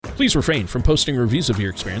Please refrain from posting reviews of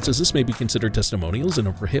your experience, as this may be considered testimonials and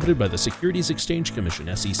are prohibited by the Securities Exchange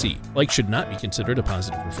Commission, SEC. Like should not be considered a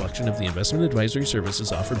positive reflection of the investment advisory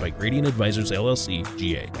services offered by Gradient Advisors, LLC,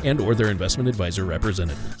 GA, and or their investment advisor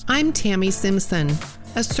representatives. I'm Tammy Simpson,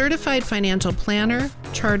 a certified financial planner,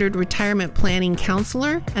 chartered retirement planning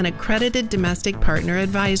counselor, and accredited domestic partner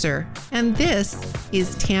advisor. And this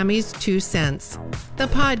is Tammy's 2 Cents, the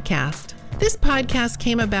podcast. This podcast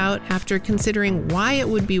came about after considering why it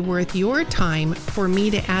would be worth your time for me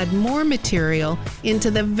to add more material into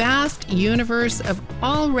the vast universe of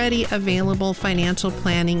already available financial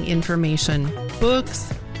planning information.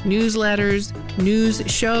 Books, newsletters, news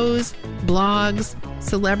shows, blogs,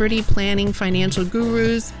 celebrity planning financial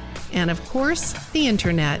gurus, and of course, the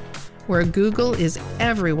internet, where Google is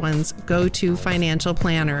everyone's go-to financial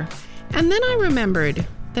planner. And then I remembered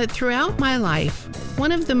that throughout my life,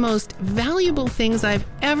 one of the most valuable things I've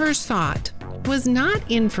ever sought was not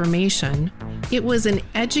information. It was an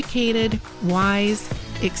educated, wise,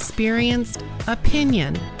 experienced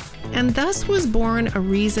opinion. And thus was born a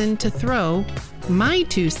reason to throw my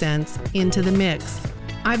 2 cents into the mix.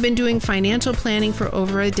 I've been doing financial planning for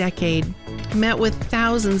over a decade, met with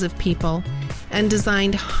thousands of people, and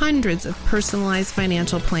designed hundreds of personalized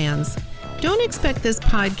financial plans. Don't expect this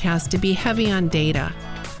podcast to be heavy on data.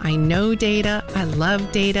 I know data, I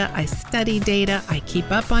love data, I study data, I keep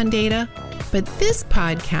up on data, but this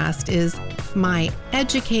podcast is my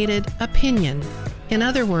educated opinion. In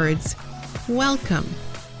other words, welcome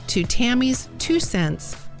to Tammy's 2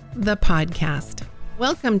 Cents, the podcast.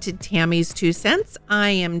 Welcome to Tammy's 2 Cents. I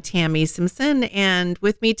am Tammy Simpson, and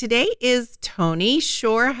with me today is Tony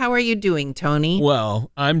Shore. How are you doing, Tony? Well,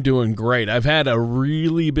 I'm doing great. I've had a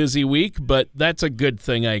really busy week, but that's a good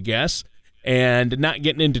thing, I guess, and not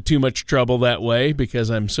getting into too much trouble that way because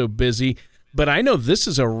I'm so busy. But I know this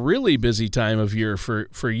is a really busy time of year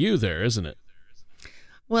for you there, isn't it?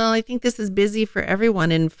 Well, I think this is busy for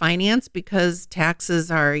everyone in finance because taxes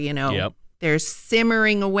are, Yep. They're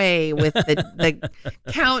simmering away with the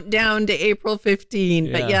countdown to April 15.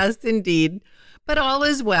 Yeah. But yes, indeed. But all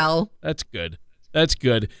is well. That's good. That's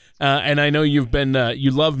good. And I know you've been,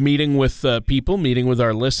 you love meeting with people, meeting with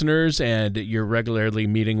our listeners, and you're regularly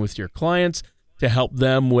meeting with your clients to help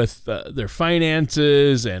them with their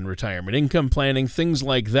finances and retirement income planning, things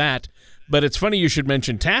like that. But it's funny you should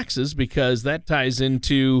mention taxes because that ties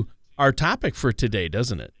into our topic for today,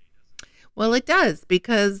 doesn't it? Well, it does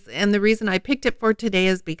and the reason I picked it for today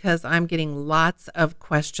is because I'm getting lots of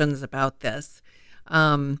questions about this.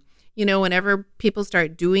 Whenever people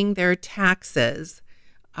start doing their taxes,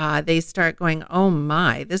 they start going, oh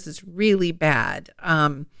my, this is really bad.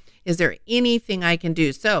 Is there anything I can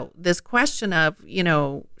do? So this question of,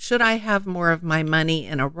 should I have more of my money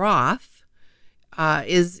in a Roth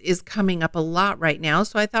is coming up a lot right now.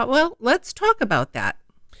 So I thought, well, let's talk about that.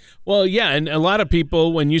 Well, yeah, and a lot of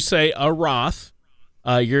people, when you say a Roth,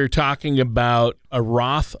 you're talking about a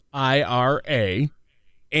Roth IRA,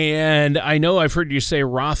 and I know I've heard you say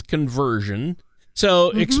Roth conversion.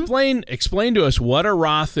 So explain to us what a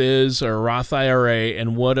Roth is, or a Roth IRA,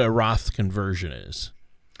 and what a Roth conversion is.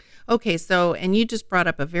 Okay, and you just brought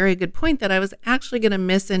up a very good point that I was actually going to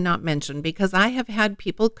miss and not mention, because I have had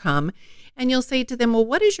people come and you'll say to them, well,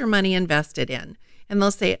 what is your money invested in? And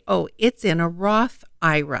they'll say, oh, it's in a Roth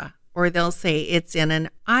IRA, or they'll say it's in an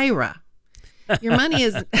IRA. Your money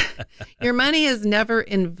is never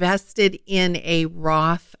invested in a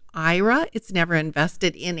Roth IRA. It's never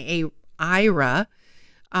invested in a IRA.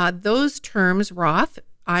 Those terms, Roth,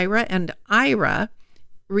 IRA, and IRA,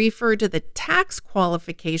 refer to the tax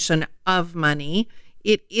qualification of money.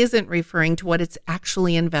 It isn't referring to what it's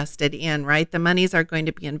actually invested in, right? The monies are going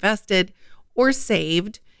to be invested or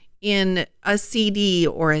saved in a CD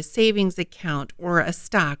or a savings account or a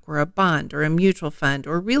stock or a bond or a mutual fund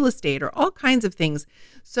or real estate or all kinds of things.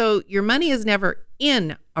 So your money is never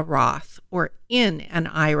in a Roth or in an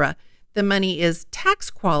IRA. The money is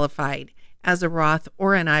tax qualified as a Roth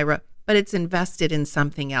or an IRA, but it's invested in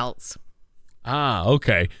something else. Ah,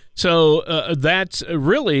 okay. So that's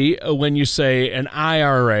really when you say an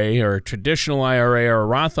IRA or a traditional IRA or a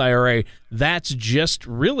Roth IRA, that's just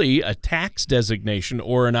really a tax designation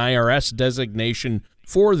or an IRS designation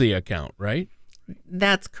for the account, right?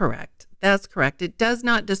 That's correct. It does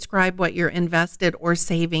not describe what you're invested or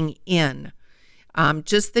saving in,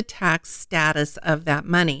 just the tax status of that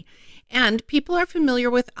money. And people are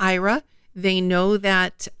familiar with IRA. They know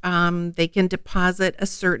that they can deposit a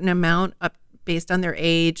certain amount up based on their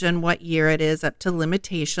age and what year it is, up to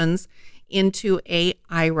limitations, into a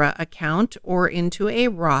IRA account or into a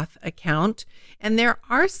Roth account. And there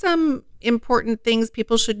are some important things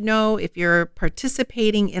people should know if you're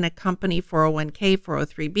participating in a company 401k,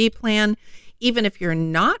 403b plan. Even if you're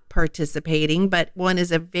not participating, but one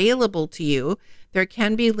is available to you, there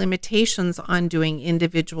can be limitations on doing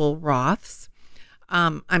individual Roths.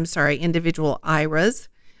 Individual IRAs.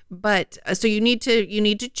 But so you need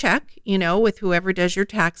to check, with whoever does your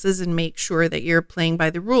taxes and make sure that you're playing by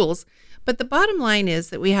the rules. But the bottom line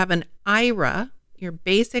is that we have an IRA, your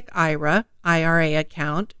basic IRA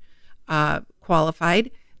account,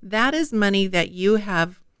 qualified. That is money that you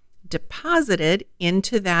have deposited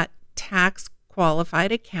into that tax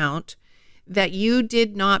qualified account that you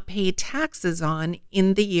did not pay taxes on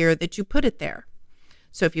in the year that you put it there.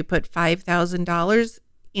 So if you put $5,000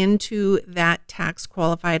 into that tax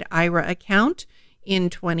qualified IRA account in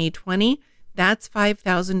 2020, that's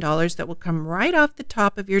 $5,000 that will come right off the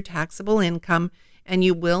top of your taxable income, and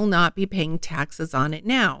you will not be paying taxes on it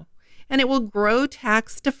now. And it will grow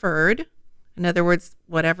tax deferred. In other words,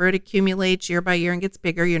 whatever it accumulates year by year and gets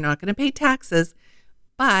bigger, you're not going to pay taxes.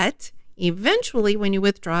 But eventually, when you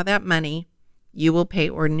withdraw that money, you will pay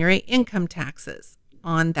ordinary income taxes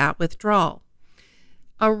on that withdrawal.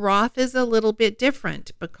 A Roth is a little bit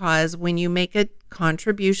different because when you make a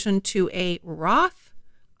contribution to a Roth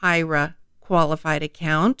IRA qualified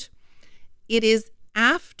account, it is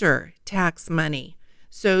after tax money.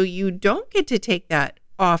 So you don't get to take that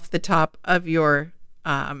off the top of your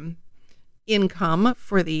income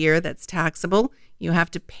for the year that's taxable. You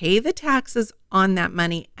have to pay the taxes on that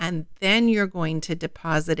money, and then you're going to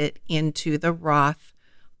deposit it into the Roth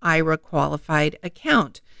IRA qualified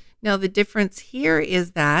account. Now, the difference here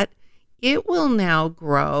is that it will now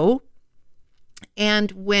grow,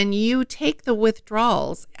 and when you take the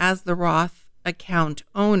withdrawals as the Roth account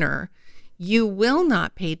owner, you will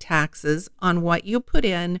not pay taxes on what you put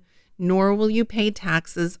in, nor will you pay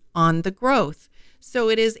taxes on the growth. So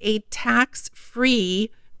it is a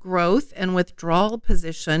tax-free growth and withdrawal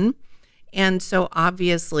position. And so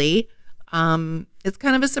obviously, it's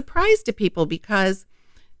kind of a surprise to people because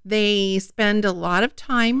they spend a lot of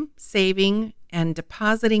time saving and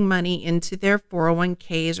depositing money into their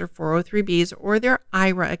 401ks or 403bs or their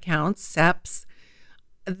IRA accounts, SEPs.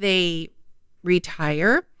 They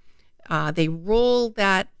retire. They roll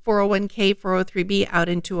that 401k, 403b out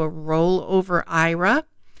into a rollover IRA,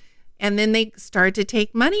 and then they start to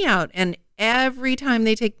take money out. And every time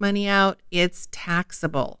they take money out, it's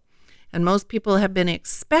taxable. And most people have been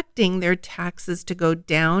expecting their taxes to go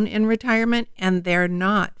down in retirement, and they're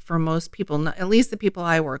not for most people, at least the people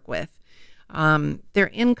I work with. Their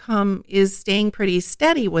income is staying pretty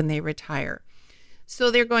steady when they retire.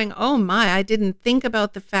 So they're going, oh my, I didn't think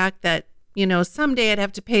about the fact that, someday I'd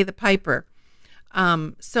have to pay the piper.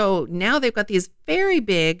 So now they've got these very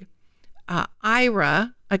big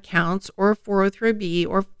IRA accounts or 403b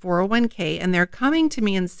or 401k, and they're coming to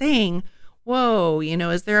me and saying, whoa,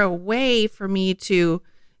 is there a way for me to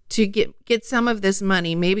get some of this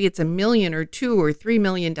money? Maybe it's $1 million or $2 or $3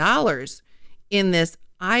 million in this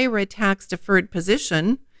IRA tax deferred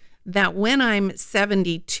position that when I'm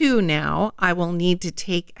 72 now, I will need to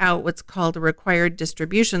take out what's called a required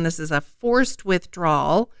distribution. This is a forced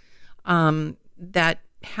withdrawal that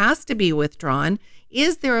has to be withdrawn.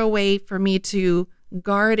 Is there a way for me to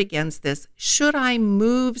guard against this? Should I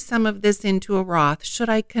move some of this into a Roth? Should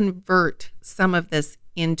I convert some of this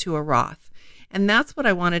into a Roth? And that's what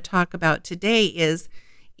I want to talk about today is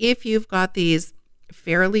if you've got these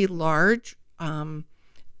fairly large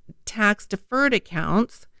tax deferred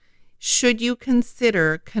accounts, should you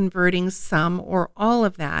consider converting some or all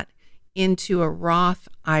of that into a Roth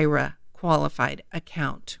IRA qualified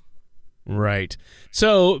account? Right.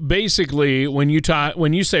 So basically, when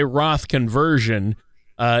you say Roth conversion,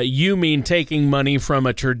 you mean taking money from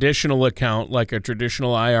a traditional account like a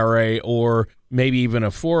traditional IRA or maybe even a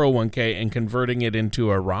 401k and converting it into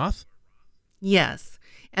a Roth? Yes.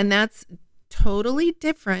 And that's totally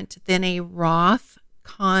different than a Roth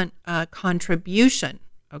contribution.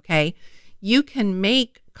 Okay. You can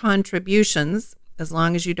make contributions as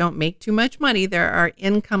long as you don't make too much money. There are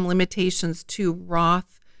income limitations to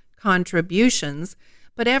Roth contributions,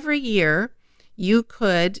 but every year you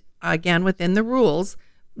could, again, within the rules,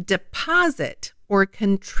 deposit or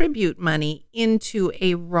contribute money into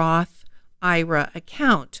a Roth IRA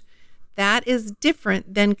account. That is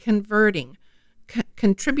different than converting.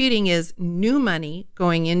 Contributing is new money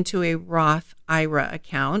going into a Roth IRA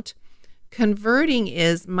account. Converting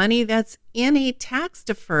is money that's in a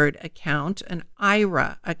tax-deferred account, an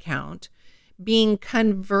IRA account, being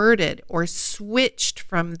converted or switched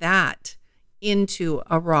from that into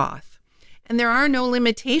a Roth. And there are no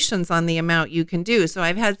limitations on the amount you can do. So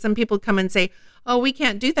I've had some people come and say, oh, we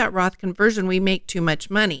can't do that Roth conversion. We make too much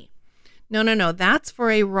money. No. That's for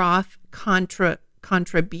a Roth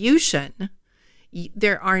contribution.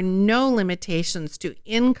 There are no limitations to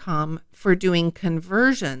income for doing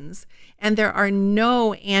conversions, and there are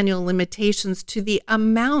no annual limitations to the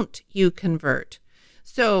amount you convert.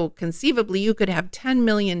 So conceivably, you could have $10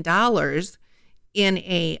 million in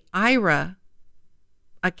a IRA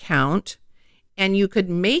account, and you could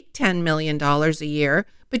make $10 million a year,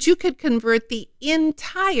 but you could convert the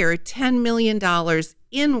entire $10 million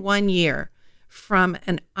in 1 year from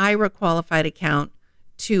an IRA qualified account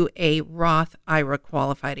to a Roth IRA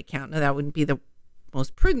qualified account. Now, that wouldn't be the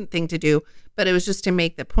most prudent thing to do, but it was just to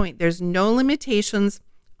make the point. There's no limitations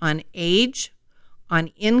on age, on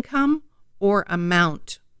income, or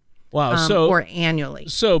amount. Wow. Or annually.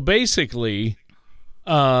 So basically,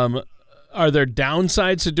 are there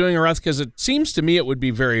downsides to doing a Roth? Because it seems to me it would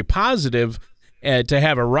be very positive to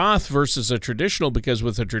have a Roth versus a traditional, because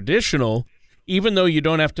with a traditional, even though you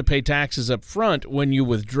don't have to pay taxes up front, when you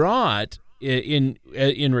withdraw it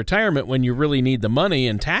in retirement, when you really need the money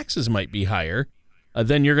and taxes might be higher,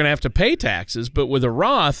 then you're going to have to pay taxes. But with a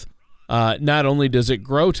Roth, not only does it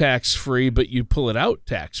grow tax-free, but you pull it out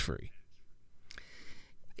tax-free.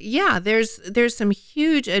 Yeah, there's some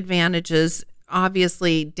huge advantages.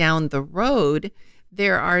 Obviously, down the road,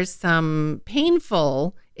 there are some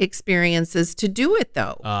painful experiences to do it,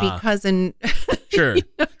 though, because sure.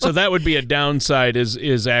 So that would be a downside,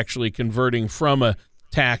 is actually converting from a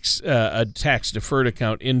tax deferred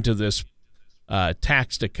account into this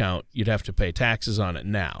taxed account. You'd have to pay taxes on it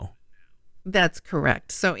now. That's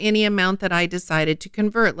correct. So any amount that I decided to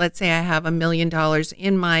convert, let's say I have $1 million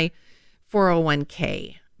in my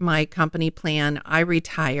 401k, my company plan, I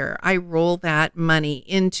retire, I roll that money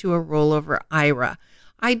into a rollover IRA.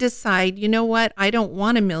 I decide, you know what, I don't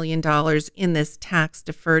want $1 million in this tax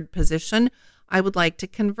deferred position. I would like to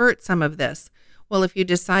convert some of this. Well, if you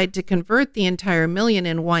decide to convert the entire $1 million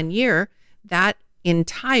in 1 year, that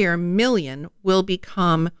entire $1 million will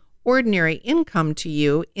become ordinary income to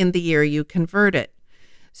you in the year you convert it.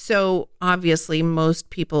 So obviously most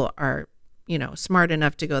people are, smart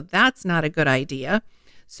enough to go, that's not a good idea.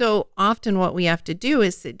 So often what we have to do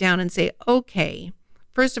is sit down and say, okay,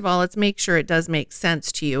 first of all, let's make sure it does make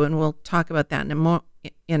sense to you. And we'll talk about that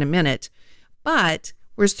in a minute. But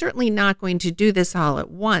we're certainly not going to do this all at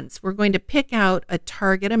once. We're going to pick out a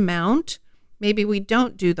target amount. Maybe we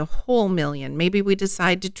don't do the whole $1 million. Maybe we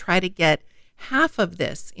decide to try to get half of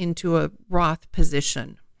this into a Roth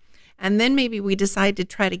position. And then maybe we decide to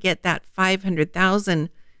try to get that $500,000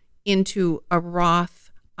 into a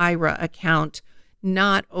Roth IRA account,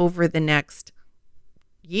 not over the next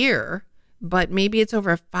year, but maybe it's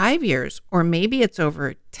over 5 years, or maybe it's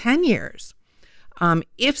over 10 years.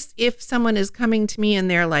 If someone is coming to me and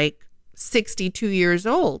they're like 62 years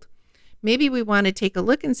old, maybe we want to take a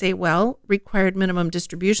look and say, well, required minimum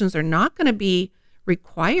distributions are not going to be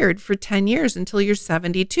required for 10 years until you're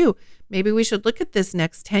 72. Maybe we should look at this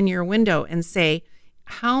next 10-year window and say,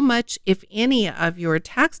 how much, if any, of your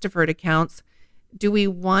tax deferred accounts do we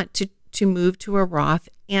want to move to a Roth,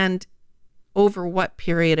 and over what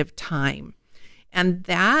period of time? And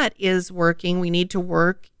that is working. We need to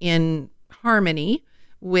work in harmony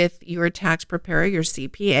with your tax preparer, your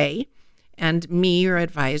CPA, and me, your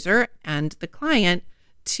advisor, and the client,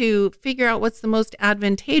 to figure out what's the most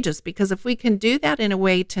advantageous. Because if we can do that in a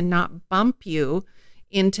way to not bump you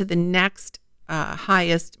into the next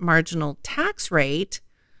highest marginal tax rate,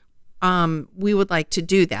 we would like to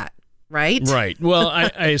do that. Right? Right. Well,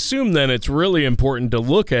 I assume then it's really important to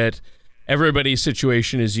look at, everybody's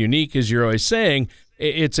situation is unique, as you're always saying.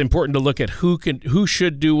 It's important to look at who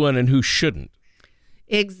should do one and who shouldn't.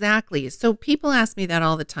 Exactly. So people ask me that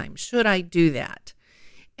all the time. Should I do that?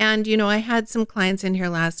 And, I had some clients in here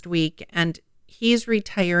last week, and he's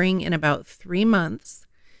retiring in about 3 months.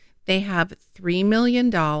 They have $3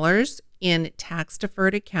 million in tax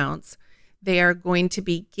deferred accounts. They are going to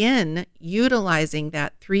begin utilizing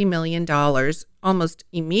that $3 million almost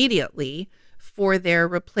immediately for their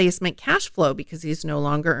replacement cash flow, because he's no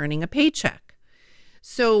longer earning a paycheck.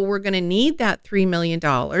 So we're going to need that $3 million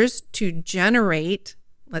to generate,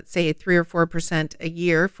 let's say, 3 or 4% a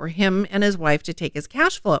year for him and his wife to take as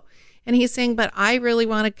cash flow. And he's saying, but I really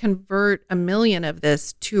want to convert $1 million of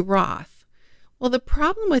this to Roth. Well, the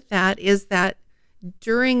problem with that is that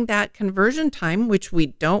during that conversion time, which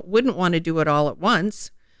we wouldn't want to do it all at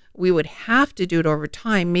once, we would have to do it over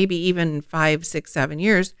time, maybe even 5, 6, 7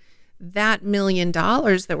 years. That $1 million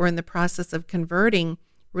that we're in the process of converting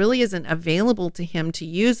really isn't available to him to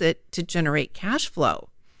use it to generate cash flow.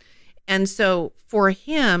 And so for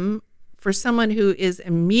him, for someone who is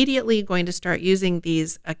immediately going to start using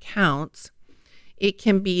these accounts, it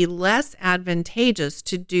can be less advantageous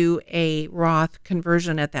to do a Roth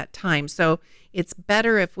conversion at that time. So it's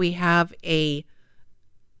better if we have a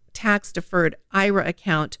tax-deferred IRA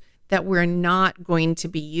account that we're not going to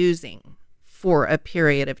be using for a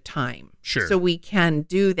period of time. Sure. So we can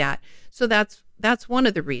do that. So that's one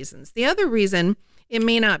of the reasons. The other reason it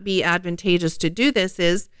may not be advantageous to do this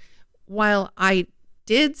is, while I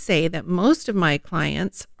did say that most of my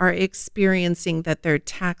clients are experiencing that their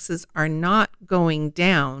taxes are not going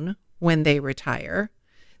down when they retire,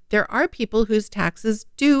 there are people whose taxes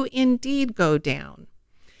do indeed go down.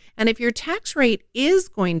 And if your tax rate is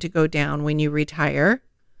going to go down when you retire,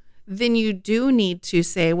 then you do need to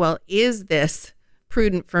say, well, is this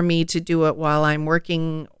prudent for me to do it while I'm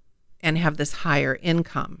working and have this higher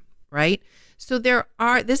income, right? So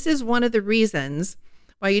this is one of the reasons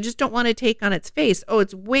why you just don't want to take on its face, oh,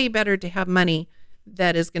 it's way better to have money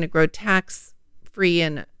that is going to grow tax free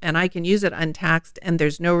and I can use it untaxed and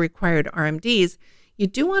there's no required RMDs. You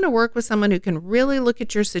do want to work with someone who can really look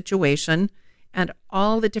at your situation and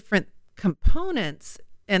all the different components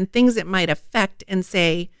and things it might affect and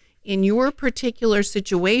say, in your particular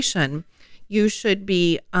situation, you should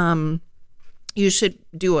be you should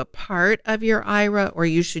do a part of your IRA, or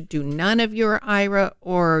you should do none of your IRA,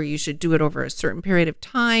 or you should do it over a certain period of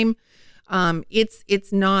time.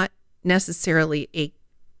 It's not necessarily a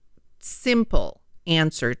simple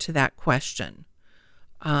answer to that question,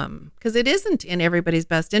 because it isn't in everybody's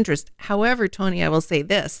best interest. However, Tony, I will say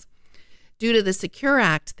this. Due to the Secure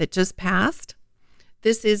Act that just passed,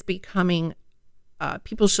 this is becoming,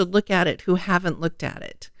 people should look at it who haven't looked at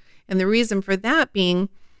it. And the reason for that being,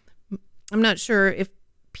 I'm not sure if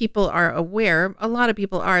people are aware, a lot of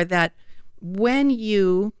people are, that when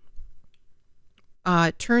you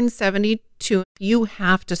turn 72, you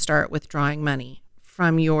have to start withdrawing money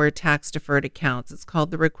from your tax-deferred accounts. It's called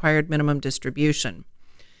the required minimum distribution.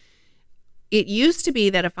 It used to be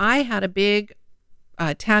that if I had a big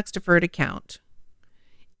tax-deferred account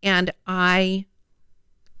and I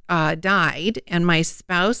died and my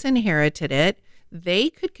spouse inherited it, they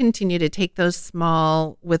could continue to take those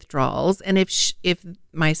small withdrawals. And if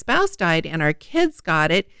my spouse died and our kids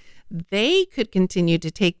got it, they could continue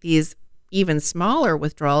to take these even smaller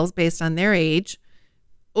withdrawals based on their age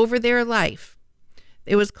over their life.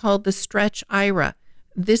 It was called the Stretch IRA.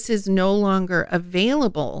 This is no longer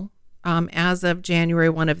available as of January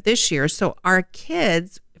 1 of this year. So our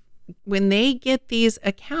kids, when they get these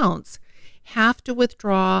accounts, have to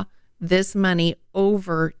withdraw this money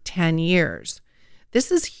over 10 years. This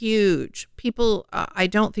is huge. People, I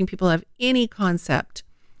don't think people have any concept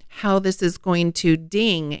how this is going to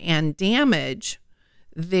ding and damage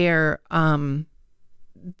their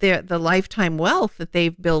the lifetime wealth that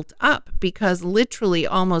they've built up, because literally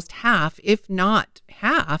almost half, if not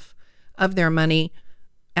half, of their money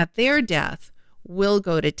at their death will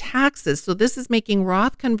go to taxes. So this is making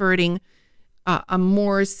Roth converting a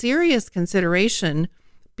more serious consideration,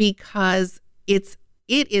 because it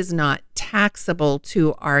is not taxable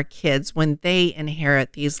to our kids when they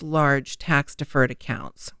inherit these large tax-deferred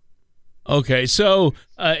accounts. Okay, so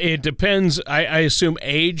it depends. I assume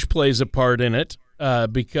age plays a part in it,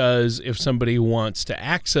 because if somebody wants to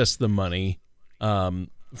access the money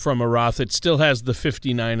from a Roth, it still has the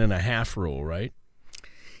 59.5 rule, right?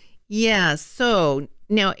 Yeah, so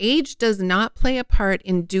now age does not play a part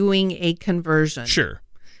in doing a conversion. Sure.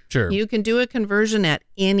 You can do a conversion at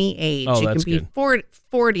any age. Oh, you that's can be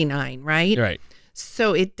 49, right? Right.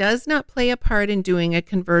 So it does not play a part in doing a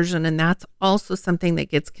conversion, and that's also something that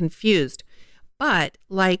gets confused. But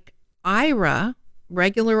like IRA,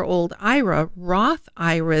 regular old IRA, Roth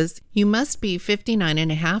IRAs, you must be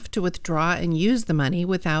 59.5 to withdraw and use the money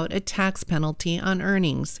without a tax penalty on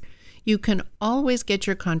earnings. You can always get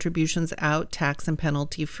your contributions out tax and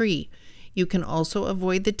penalty free. You can also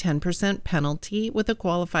avoid the 10% penalty with a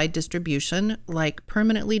qualified distribution like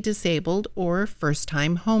permanently disabled or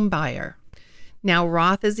first-time home buyer. Now,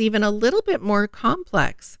 Roth is even a little bit more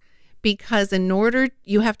complex, because in order,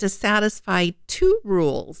 you have to satisfy two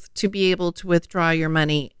rules to be able to withdraw your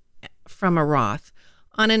money from a Roth.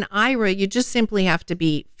 On an IRA, you just simply have to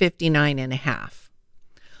be 59.5.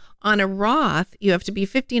 On a Roth, you have to be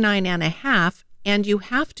 59.5, and you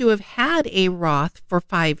have to have had a Roth for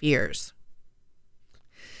 5 years.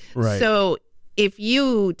 Right. So if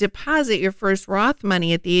you deposit your first Roth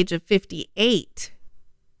money at the age of 58,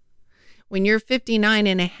 when you're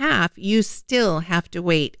 59.5, you still have to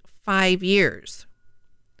wait 5 years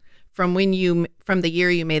from the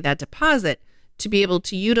year you made that deposit to be able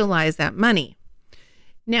to utilize that money.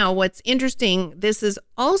 Now, what's interesting, this is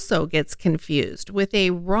also gets confused with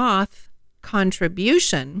a Roth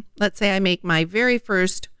contribution. Let's say I make my very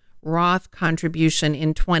first Roth contribution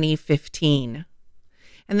in 2015.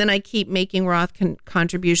 And then I keep making Roth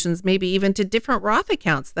contributions, maybe even to different Roth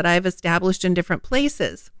accounts that I've established in different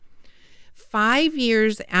places. 5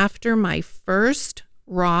 years after my first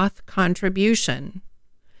Roth contribution,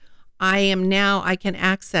 I can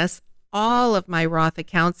access all of my Roth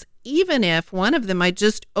accounts, even if one of them I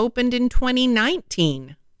just opened in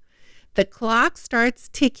 2019. The clock starts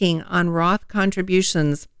ticking on Roth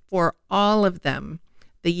contributions for all of them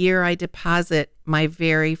the year I deposit my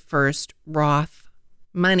very first Roth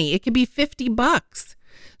money. It could be $50.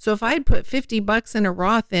 So if I had put $50 in a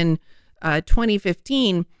Roth in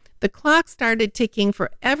 2015, the clock started ticking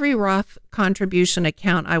for every Roth contribution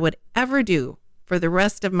account I would ever do for the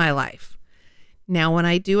rest of my life. Now, when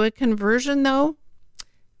I do a conversion, though,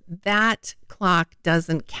 that clock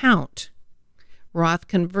doesn't count. Roth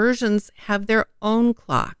conversions have their own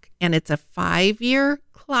clock, and it's a 5-year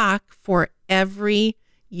clock for every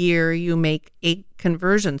year you make a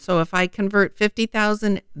conversion. So if I convert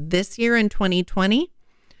 $50,000 this year in 2020,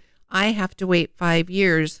 I have to wait 5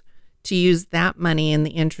 years to use that money in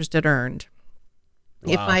the interest it earned.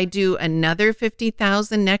 Wow. If I do another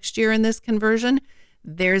 $50,000 next year in this conversion,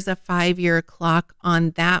 there's a 5-year clock on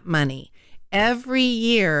that money. Every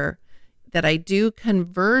year that I do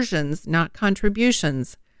conversions, not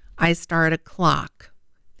contributions, I start a clock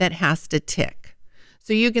that has to tick.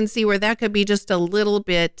 So you can see where that could be just a little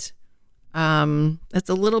bit, that's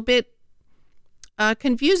a little bit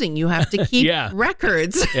confusing. You have to keep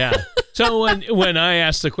records. Yeah. So when I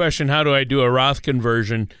ask the question, how do I do a Roth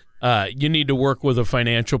conversion? You need to work with a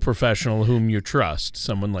financial professional whom you trust,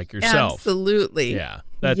 someone like yourself. Absolutely. Yeah.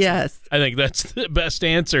 Yes. I think that's the best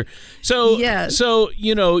answer. So, yes. So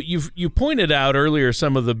you pointed out earlier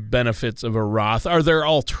some of the benefits of a Roth. Are there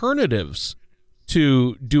alternatives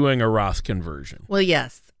to doing a Roth conversion? Well,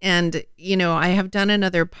 yes. And, I have done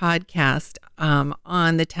another podcast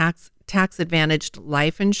on the tax-advantaged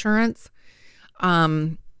life insurance.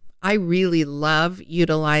 I really love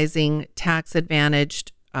utilizing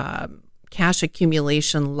tax-advantaged cash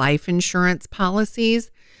accumulation life insurance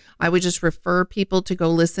policies. I would just refer people to go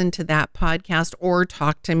listen to that podcast or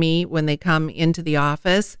talk to me when they come into the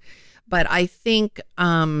office. But I think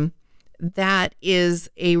that is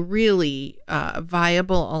a really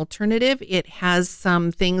viable alternative. It has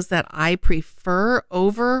some things that I prefer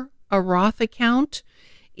over a Roth account.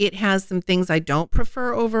 It has some things I don't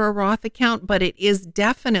prefer over a Roth account, but it is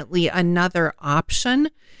definitely another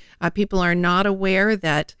option. People are not aware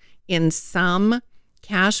that in some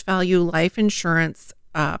cash value life insurance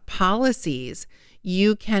policies,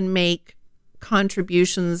 you can make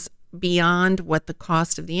contributions beyond what the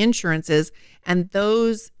cost of the insurance is, and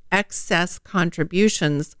those excess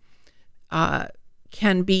contributions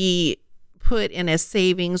can be put in a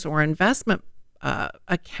savings or investment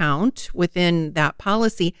account within that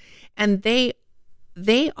policy, and they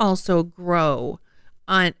also grow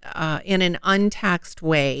on in an untaxed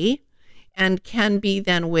way and can be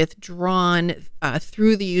then withdrawn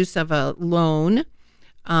through the use of a loan.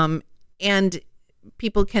 And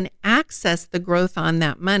people can access the growth on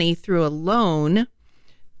that money through a loan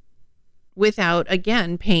without,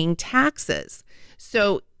 again, paying taxes.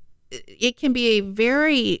 So it can be a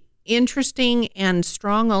very interesting and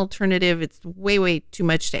strong alternative. It's way, way too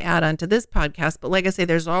much to add onto this podcast. But like I say,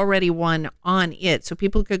 there's already one on it. So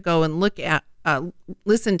people could go and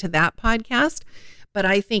listen to that podcast. But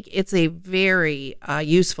I think it's a very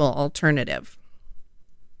useful alternative.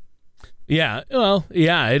 Yeah, well,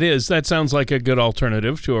 yeah, it is. That sounds like a good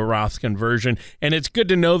alternative to a Roth conversion. And it's good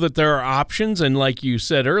to know that there are options. And like you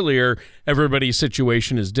said earlier, everybody's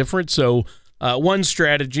situation is different. So one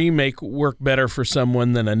strategy may work better for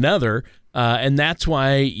someone than another. And that's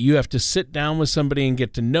why you have to sit down with somebody and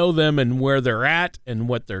get to know them and where they're at and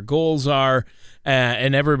what their goals are.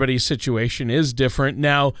 And everybody's situation is different.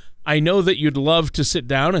 Now, I know that you'd love to sit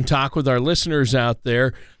down and talk with our listeners out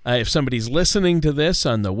there. If somebody's listening to this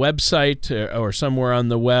on the website or somewhere on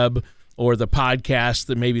the web or the podcast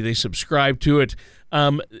that maybe they subscribe to it,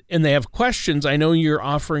 and they have questions, I know you're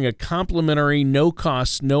offering a complimentary,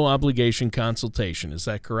 no-cost, no-obligation consultation. Is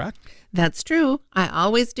that correct? That's true. I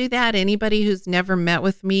always do that. Anybody who's never met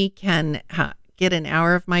with me can get an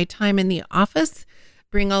hour of my time in the office,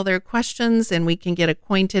 bring all their questions, and we can get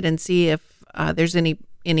acquainted and see if there's any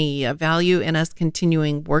value in us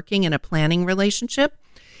continuing working in a planning relationship.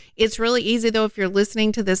 It's really easy, though, if you're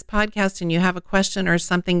listening to this podcast and you have a question or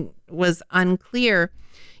something was unclear,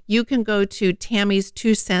 you can go to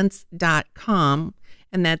tammys2cents.com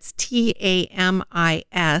and that's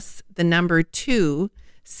TAMIS, the number 2,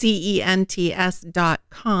 CENTS.com.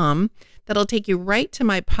 That'll take you right to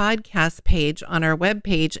my podcast page on our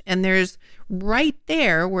webpage. And there's right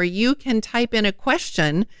there where you can type in a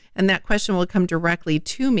question, and that question will come directly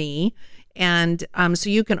to me. And so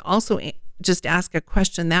you can also just ask a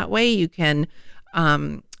question that way. You can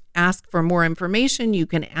ask for more information. You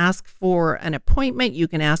can ask for an appointment. You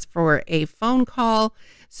can ask for a phone call.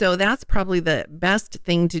 So that's probably the best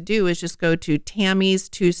thing to do, is just go to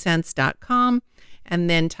tammys2cents.com and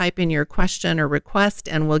then type in your question or request,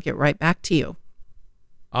 and we'll get right back to you.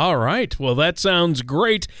 All right. Well, that sounds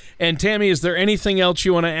great. And Tammy, is there anything else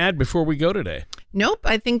you want to add before we go today? Nope.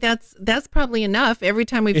 I think that's probably enough. Every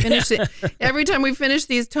time we finish every time we finish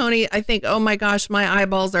these, Tony, I think, oh my gosh, my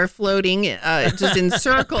eyeballs are floating just in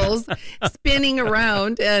circles, spinning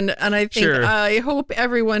around. And I think, Sure. I hope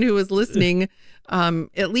everyone who was listening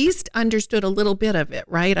at least understood a little bit of it,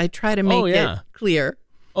 right? I try to make it clear.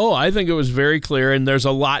 Oh, I think it was very clear. And there's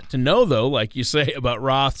a lot to know, though, like you say, about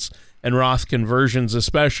Roths and Roth conversions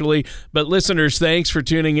especially. But listeners, thanks for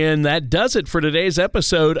tuning in. That does it for today's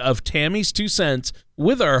episode of Tammy's 2 Cents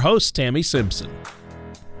with our host, Tammy Simpson.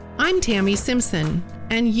 I'm Tammy Simpson,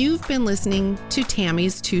 and you've been listening to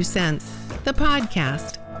Tammy's 2 Cents, the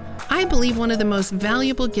podcast. I believe one of the most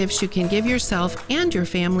valuable gifts you can give yourself and your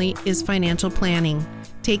family is financial planning.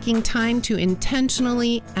 Taking time to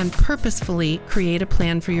intentionally and purposefully create a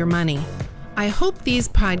plan for your money. I hope these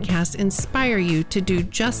podcasts inspire you to do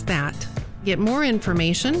just that. Get more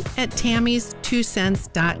information at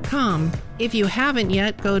tammys2cents.com. If you haven't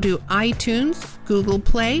yet, go to iTunes, Google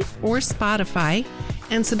Play, or Spotify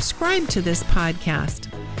and subscribe to this podcast.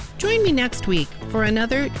 Join me next week for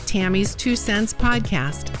another Tammy's 2 Cents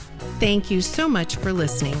podcast. Thank you so much for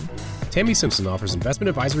listening. Tammy Simpson offers investment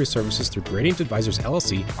advisory services through Gradient Advisors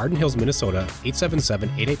LLC, Arden Hills, Minnesota,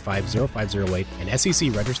 877-885-0508, and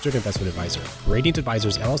SEC Registered Investment Advisor. Gradient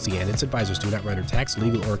Advisors LLC and its advisors do not render tax,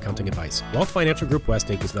 legal, or accounting advice. Wealth Financial Group West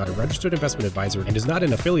Inc. is not a registered investment advisor and is not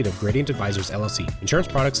an affiliate of Gradient Advisors LLC. Insurance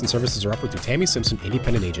products and services are offered through Tammy Simpson,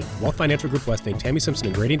 independent agent. Wealth Financial Group West Inc., Tammy Simpson,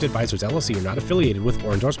 and Gradient Advisors LLC are not affiliated with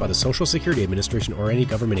or endorsed by the Social Security Administration or any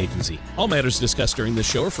government agency. All matters discussed during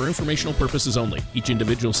this show are for informational purposes only. Each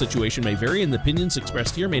individual situation may vary, and the opinions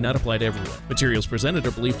expressed here may not apply to everyone. Materials presented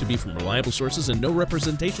are believed to be from reliable sources, and no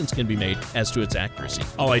representations can be made as to its accuracy.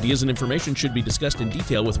 All ideas and information should be discussed in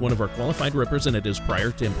detail with one of our qualified representatives prior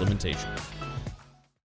to implementation.